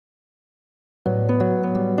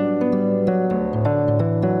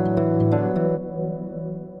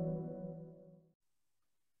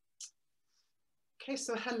Okay,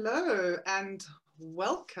 so hello and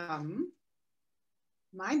welcome.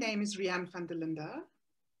 My name is Rhianne van der Linde,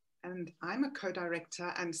 and I'm a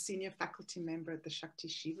co-director and senior faculty member at the Shakti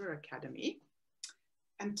Shiva Academy.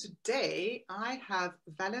 And today I have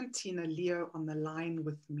Valentina Leo on the line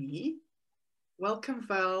with me. Welcome,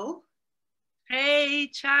 Val. Hey,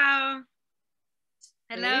 ciao.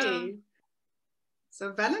 Hello. Hey.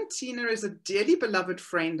 So Valentina is a dearly beloved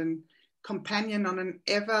friend and companion on an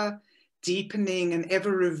ever deepening and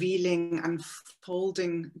ever revealing,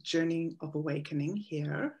 unfolding journey of awakening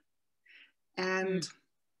here. And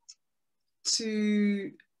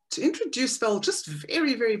to introduce Val just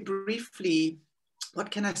very, very briefly,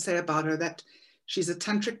 what can I say about her? That she's a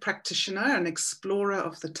tantric practitioner, an explorer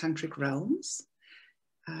of the tantric realms,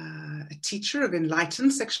 a teacher of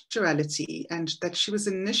enlightened sexuality, and that she was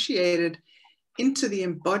initiated into the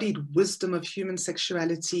embodied wisdom of human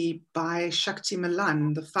sexuality by Shakti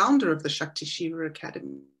Malan, the founder of the Shakti Shiva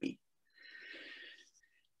Academy.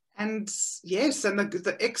 And yes, and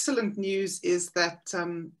the excellent news is that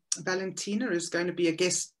Valentina is going to be a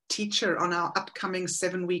guest teacher on our upcoming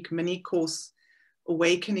 7-week mini course,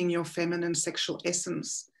 Awakening Your Feminine Sexual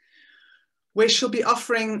Essence, where she'll be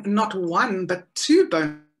offering not one, but 2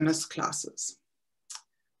 bonus classes,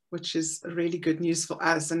 which is really good news for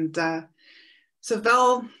us. And so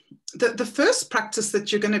Val, the first practice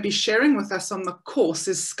that you're going to be sharing with us on the course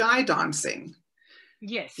is sky dancing.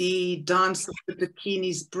 Yes. The dance of the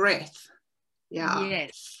DAKINI'S breath. Yeah.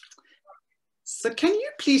 Yes. So can you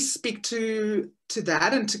please speak to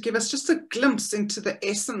that and to give us just a glimpse into the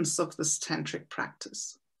essence of this tantric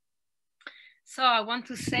practice? So I want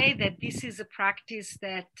to say that this is a practice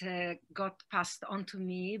that got passed on to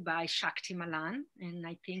me by Shakti Malan, and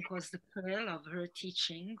I think was the pearl of her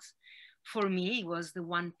teachings. For me, it was the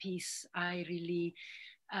one piece I really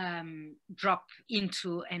dropped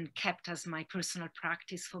into and kept as my personal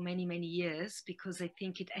practice for many, many years, because I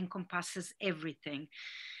think it encompasses everything.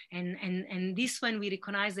 And this, when we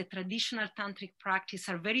recognize that traditional tantric practice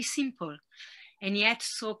are very simple and yet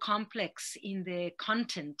so complex in the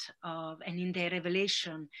content of and in their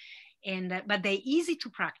revelation. And but they're easy to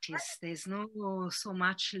practice. There's no so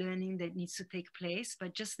much learning that needs to take place,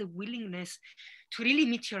 but just the willingness to really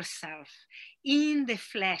meet yourself in the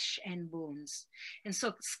flesh and bones. And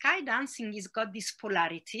so sky dancing has got this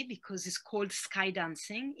polarity because it's called sky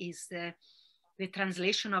dancing, is the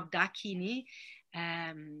translation of Dakini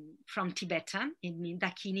from Tibetan.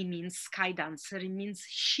 Dakini means sky dancer. It means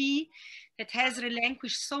she that has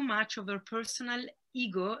relinquished so much of her personal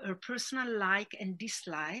ego, her personal like and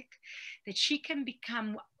dislike, that she can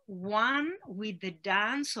become one with the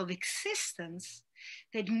dance of existence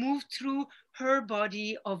that moved through her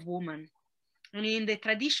body of woman. And in the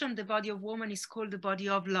tradition, the body of woman is called the body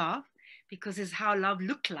of love, because it's how love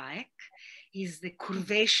look like, is the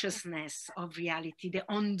curvaceousness of reality, the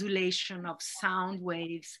undulation of sound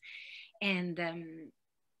waves, and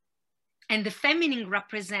the feminine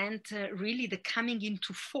represent really the coming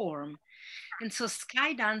into form. And so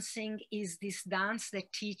sky dancing is this dance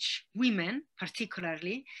that teach women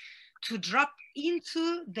particularly to drop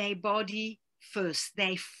into their body first,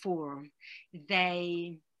 their form,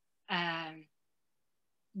 their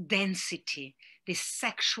density, the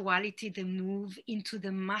sexuality, the move into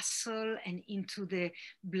the muscle and into the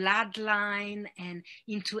bloodline and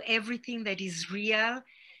into everything that is real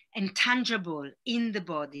and tangible in the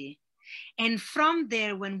body. And from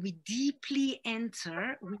there, when we deeply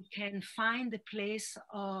enter, we can find the place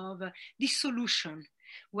of dissolution,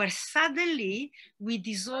 where suddenly we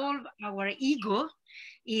dissolve our ego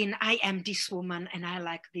in I am this woman and I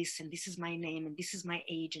like this and this is my name and this is my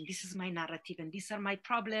age and this is my narrative and these are my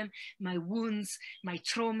problem, my wounds, my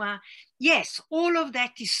trauma. Yes, all of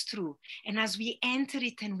that is true. And as we enter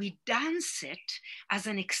it and we dance it as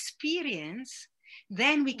an experience,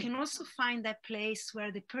 then we can also find that place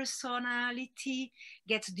where the personality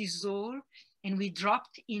gets dissolved and we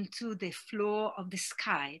dropped into the flow of the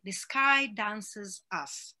sky. The sky dances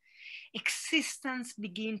us. Existence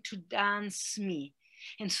begins to dance me.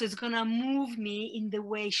 And so it's gonna move me in the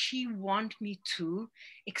way she wants me to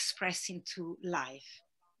express into life.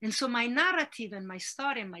 And so my narrative and my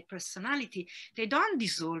story and my personality, they don't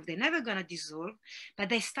dissolve, they're never gonna dissolve, but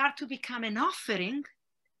they start to become an offering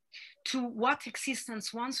to what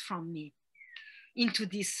existence wants from me into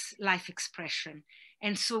this life expression.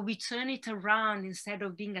 And so we turn it around. Instead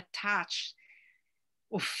of being attached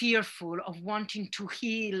or fearful of wanting to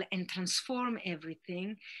heal and transform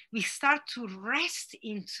everything, we start to rest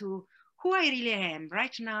into who I really am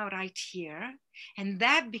right now, right here. And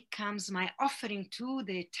that becomes my offering to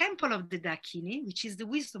the temple of the Dakini, which is the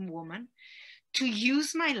wisdom woman, to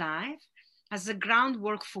use my life as a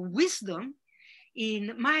groundwork for wisdom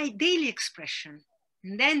in my daily expression.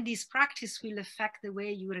 And then this practice will affect the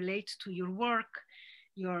way you relate to your work,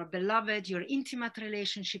 your beloved, your intimate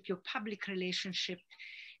relationship, your public relationship,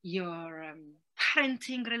 your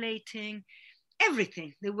parenting relating,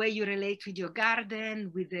 everything, the way you relate with your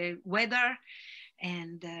garden, with the weather.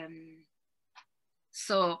 And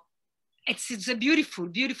so it's a beautiful,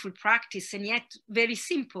 beautiful practice, and yet very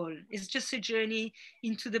simple. It's just a journey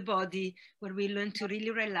into the body where we learn to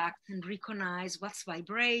really relax and recognize what's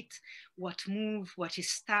vibrate, what move, what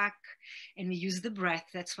is stuck, and we use the breath.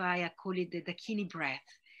 That's why I call it the Dakini breath,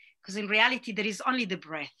 because in reality, there is only the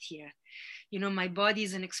breath here. You know, my body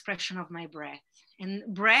is an expression of my breath, and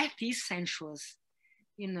breath is sensuous.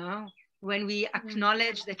 You know, when we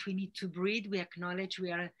acknowledge that we need to breathe, we acknowledge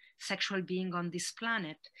we are a sexual being on this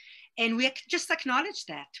planet. And we just acknowledge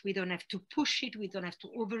that. We don't have to push it. We don't have to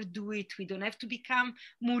overdo it. We don't have to become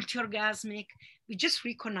multi-orgasmic. We just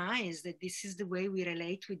recognize that this is the way we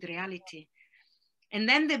relate with reality. And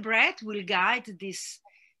then the breath will guide this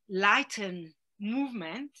lightened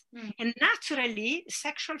movement. And naturally,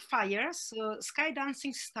 sexual fire, so sky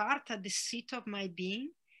dancing starts at the seat of my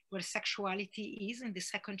being, where sexuality is in the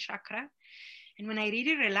second chakra. And when I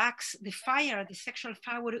really relax, the fire, the sexual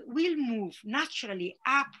fire will move naturally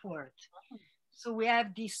upward. So we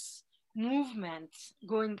have this movement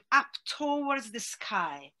going up towards the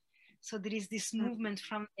sky. So there is this movement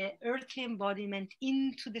from the earthly embodiment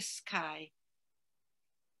into the sky.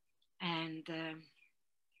 And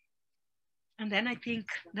then I think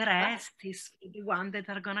the rest is the one that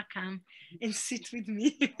are gonna come and sit with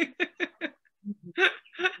me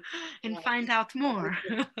and find out more.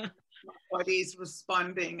 Body's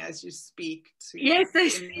responding as you speak to yes, I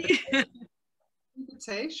see.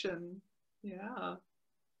 invitation. Yeah.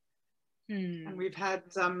 And we've had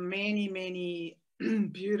many, many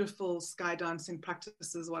beautiful sky dancing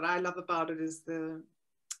practices. What I love about it is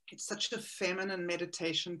it's such a feminine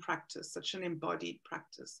meditation practice, such an embodied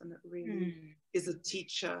practice, and it really is a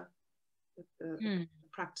teacher, a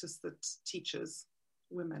practice that teaches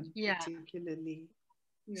women particularly.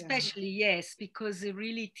 Especially, yes, because it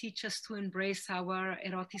really teaches us to embrace our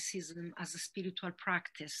eroticism as a spiritual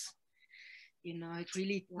practice. You know, it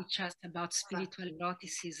really teaches us about spiritual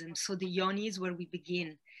eroticism. So the yoni is where we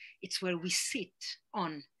begin. It's where we sit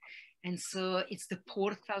on. And so it's the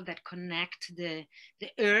portal that connects the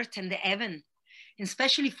earth and the heaven. And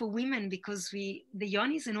especially for women, because the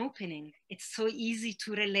yoni is an opening. It's so easy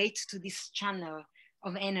to relate to this channel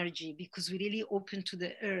of energy because we really open to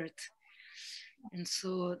the earth. And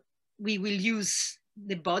so we will use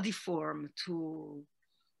the body form to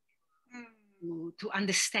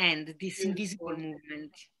understand this invisible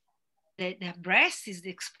movement. The breast is the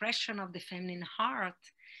expression of the feminine heart,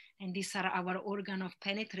 and these are our organ of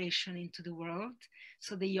penetration into the world.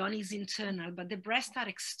 So the yoni is internal, but the breasts are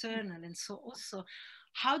external. And so also,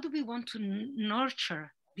 how do we want to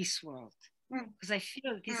nurture this world? Because I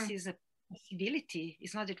feel this is a possibility.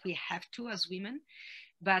 It's not that we have to as women,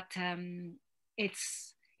 but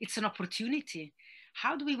it's an opportunity.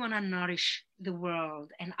 How do we want to nourish the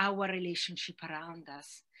world and our relationship around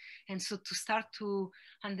us? And so to start to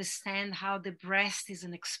understand how the breast is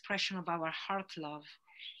an expression of our heart love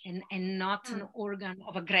and not an organ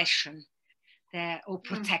of aggression or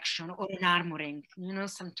protection or an armoring. You know,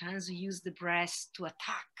 sometimes we use the breast to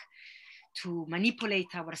attack, to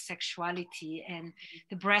manipulate our sexuality, and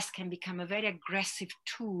the breast can become a very aggressive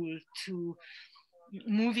tool to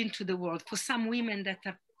move into the world. For some women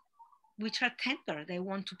which are tender, they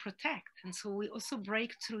want to protect. And so we also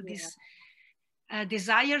break through this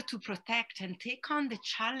desire to protect and take on the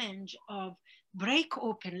challenge of break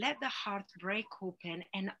open, let the heart break open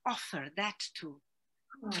and offer that too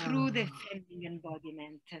through the feminine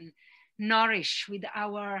embodiment and nourish with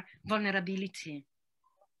our vulnerability.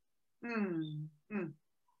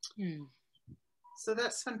 So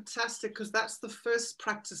that's fantastic, because that's the first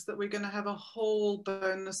practice that we're going to have a whole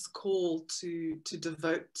bonus call to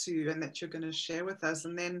devote to, and that you're going to share with us.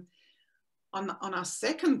 And then on our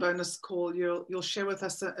second bonus call, you'll share with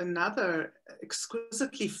us another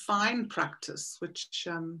exquisitely fine practice, which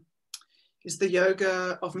is the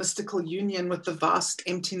yoga of mystical union with the vast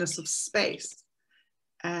emptiness of space.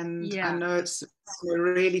 And I know it's a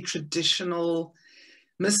really traditional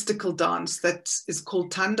mystical dance that is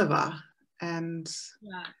called TANDAVA. And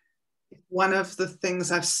one of the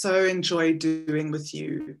things I've so enjoyed doing with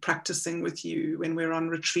you, practicing with you when we're on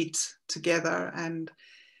retreat together. And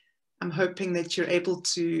I'm hoping that you're able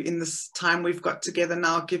to, in this time we've got together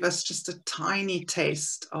now, give us just a tiny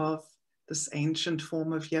taste of this ancient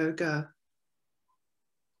form of yoga.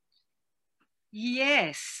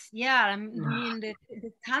 Yes, yeah. I mean, the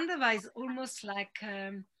Tandava is almost like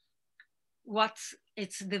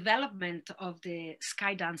it's development of the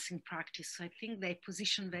sky dancing practice. So I think they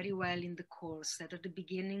position very well in the course that at the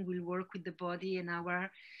beginning we'll work with the body and our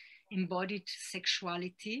embodied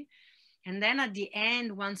sexuality. And then at the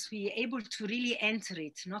end, once we're able to really enter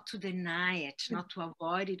it, not to deny it, not to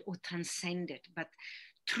avoid it or transcend it, but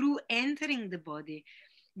through entering the body,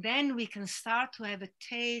 then we can start to have a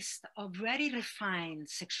taste of very refined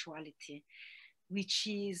sexuality, which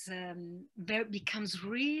is becomes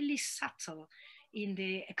really subtle in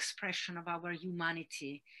the expression of our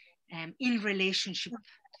humanity in relationship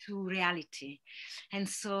to reality. And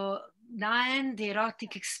so then the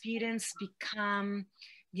erotic experience become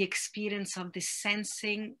the experience of the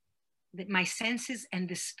sensing, my senses and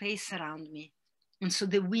the space around me. And so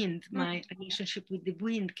the wind, my relationship with the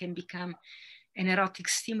wind can become an erotic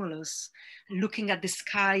stimulus. Looking at the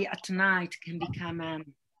sky at night can become an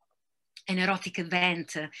erotic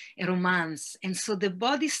event, a romance. And so the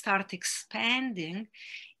body starts expanding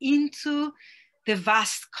into the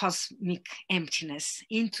vast cosmic emptiness,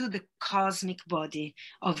 into the cosmic body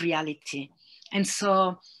of reality. And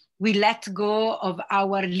so we let go of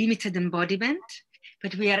our limited embodiment,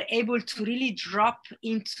 but we are able to really drop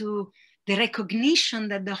into the recognition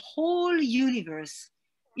that the whole universe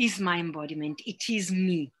is my embodiment. It is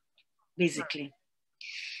me, basically.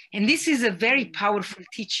 And this is a very powerful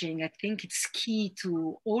teaching. I think it's key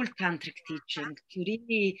to all tantric teaching, to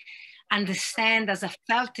really understand as a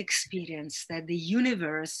felt experience that the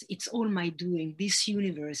universe, it's all my doing. This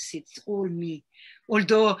universe, it's all me.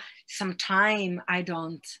 Although sometimes I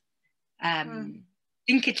don't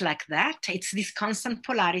think it like that. It's this constant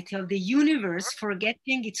polarity of the universe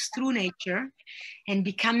forgetting its true nature and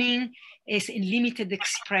becoming a limited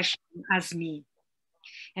expression as me.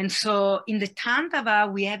 And so in the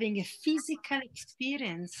Tandava, we're having a physical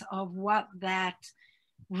experience of what that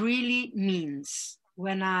really means.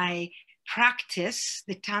 When I practice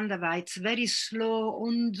the Tandava, it's very slow,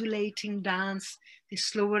 undulating dance. The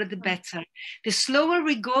slower, the better. The slower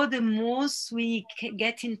we go, the most we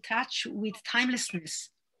get in touch with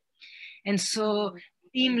timelessness. And so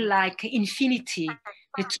theme like infinity,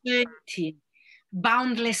 eternity,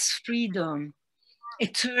 boundless freedom,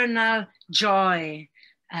 eternal joy,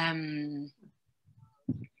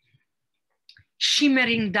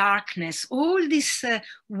 shimmering darkness, all these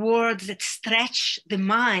words that stretch the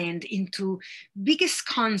mind into biggest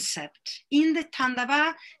concept. In the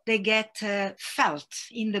Tandava, they get felt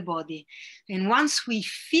in the body. And once we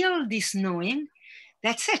feel this knowing,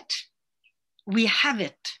 that's it. We have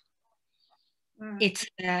it. It's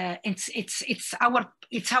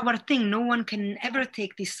our thing. No one can ever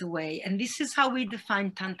take this away. And this is how we define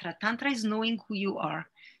Tantra. Tantra is knowing who you are.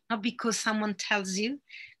 Not because someone tells you,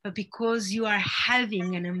 but because you are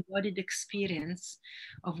having an embodied experience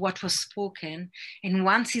of what was spoken. And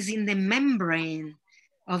once it's in the membrane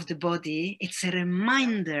of the body, it's a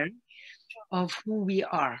reminder of who we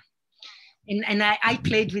are. And I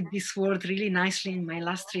played with this word really nicely in my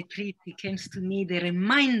last retreat. It came to me, the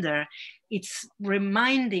reminder. It's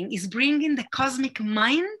reminding, it's bringing the cosmic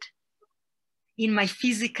mind in my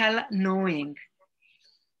physical knowing.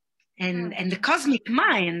 And the cosmic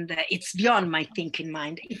mind, it's beyond my thinking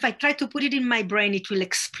mind. If I try to put it in my brain, it will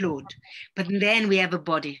explode. But then we have a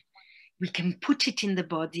body. We can put it in the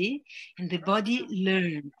body, and the body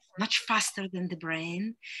learns much faster than the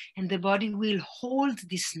brain, and the body will hold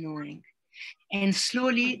this knowing. And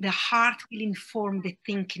slowly the heart will inform the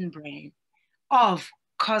thinking brain of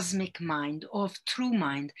cosmic mind, of true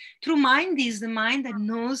mind. True mind is the mind that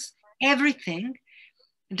knows everything.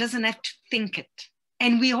 It doesn't have to think it.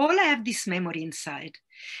 And we all have this memory inside.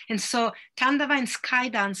 And so Tandava and sky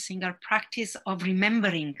dancing are practice of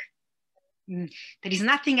remembering. There is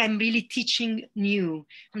nothing I'm really teaching new.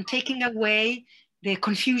 I'm taking away the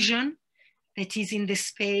confusion that is in the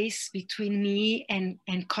space between me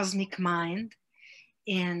and cosmic mind.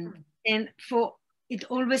 And for it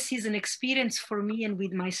always is an experience for me and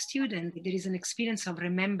with my student. There is an experience of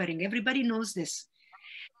remembering. Everybody knows this.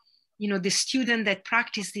 You know, the student that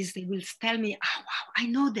practice this, they will tell me, oh, wow, I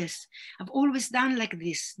know this. I've always done like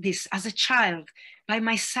this as a child by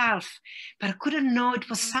myself, but I couldn't know it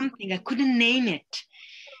was something. I couldn't name it.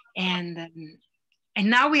 And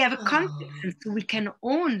now we have a context, and so we can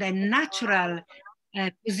own the natural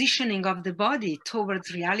positioning of the body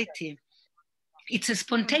towards reality. It's a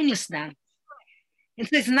spontaneous dance. And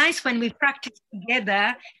so it's nice when we practice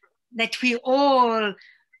together that we all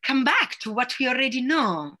come back to what we already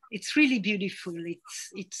know. It's really beautiful.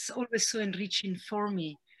 It's always so enriching for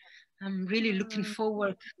me. I'm really looking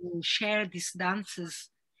forward to share these dances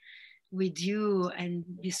with you and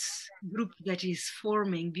this group that is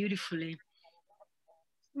forming beautifully.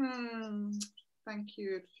 Thank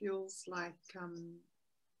you. It feels like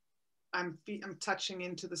I'm touching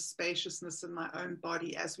into the spaciousness in my own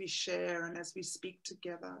body as we share and as we speak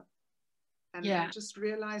together. And I'm just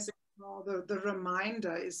realizing the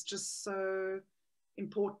reminder is just so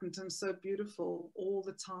important and so beautiful all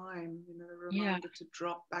the time. You know, a reminder to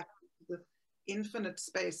drop back into the infinite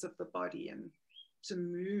space of the body and to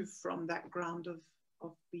move from that ground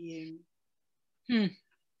of being.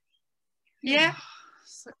 Yeah.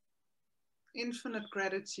 So infinite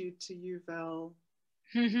gratitude to you, Val.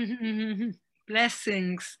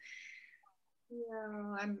 Blessings.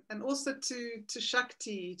 Yeah, and also to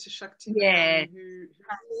Shakti, Yeah. who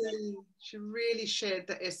she really shared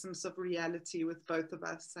the essence of reality with both of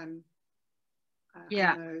us, and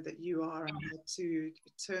I know that you are too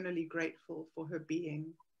eternally grateful for her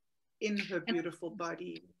being in her beautiful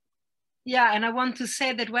body. Yeah, and I want to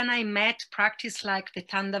say that when I met practice like the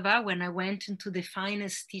TANDAVA, when I went into the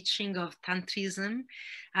finest teaching of Tantrism,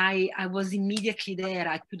 I was immediately there.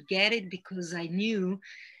 I could get it because I knew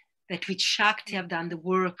that with Shakti, I've done the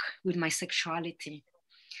work with my sexuality.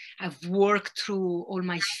 I've worked through all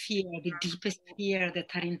my fear, the deepest fear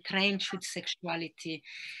that are entrenched with sexuality.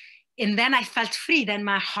 And then I felt free. Then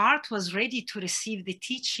my heart was ready to receive the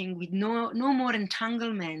teaching with no more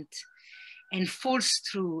entanglement and false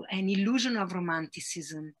truth and illusion of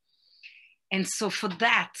romanticism. And so for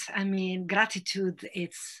that, I mean, gratitude,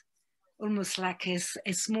 it's almost like a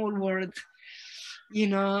small word. You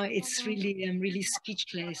know, it's really, I'm really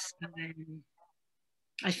speechless.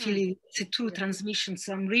 I feel it's a true transmission.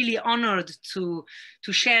 So I'm really honored to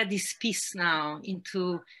share this piece now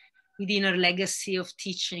within our legacy of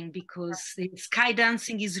teaching, because sky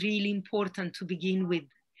dancing is really important to begin with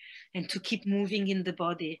and to keep moving in the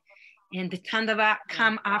body. And the Tandava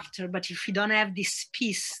come after, but if you don't have this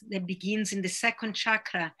piece that begins in the second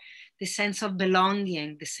chakra, the sense of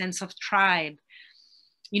belonging, the sense of tribe,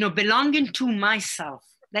 you know, belonging to myself.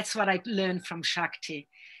 That's what I learned from Shakti.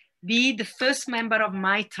 Be the first member of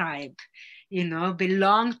my tribe, you know,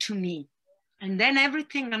 belong to me. And then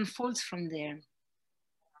everything unfolds from there.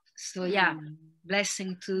 So yeah,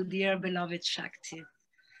 blessing to dear beloved Shakti.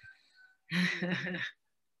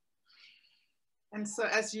 And so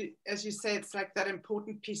as you say, it's like that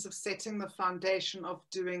important piece of setting the foundation of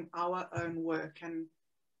doing our own work. And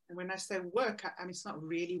when I say work, I mean, it's not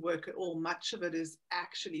really work at all. Much of it is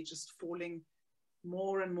actually just falling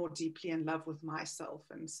more and more deeply in love with myself.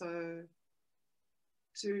 And so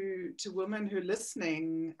to women who are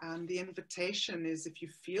listening, the invitation is, if you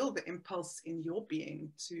feel the impulse in your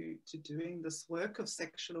being to doing this work of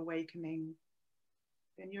sexual awakening,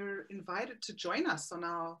 then you're invited to join us on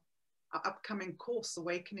our upcoming course,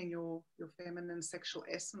 Awakening Your Feminine Sexual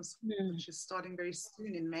Essence, which is starting very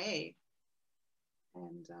soon in May.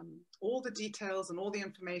 And all the details and all the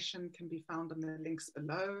information can be found in the links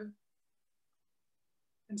below.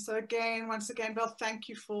 And so once again, Val, thank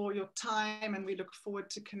you for your time, and we look forward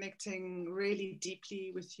to connecting really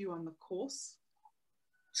deeply with you on the course.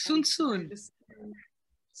 Soon.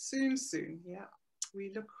 Soon, yeah.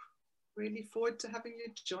 We look really forward to having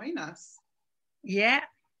you join us. Yeah.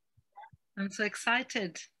 I'm so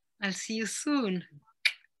excited. I'll see you soon.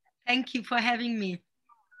 Thank you for having me.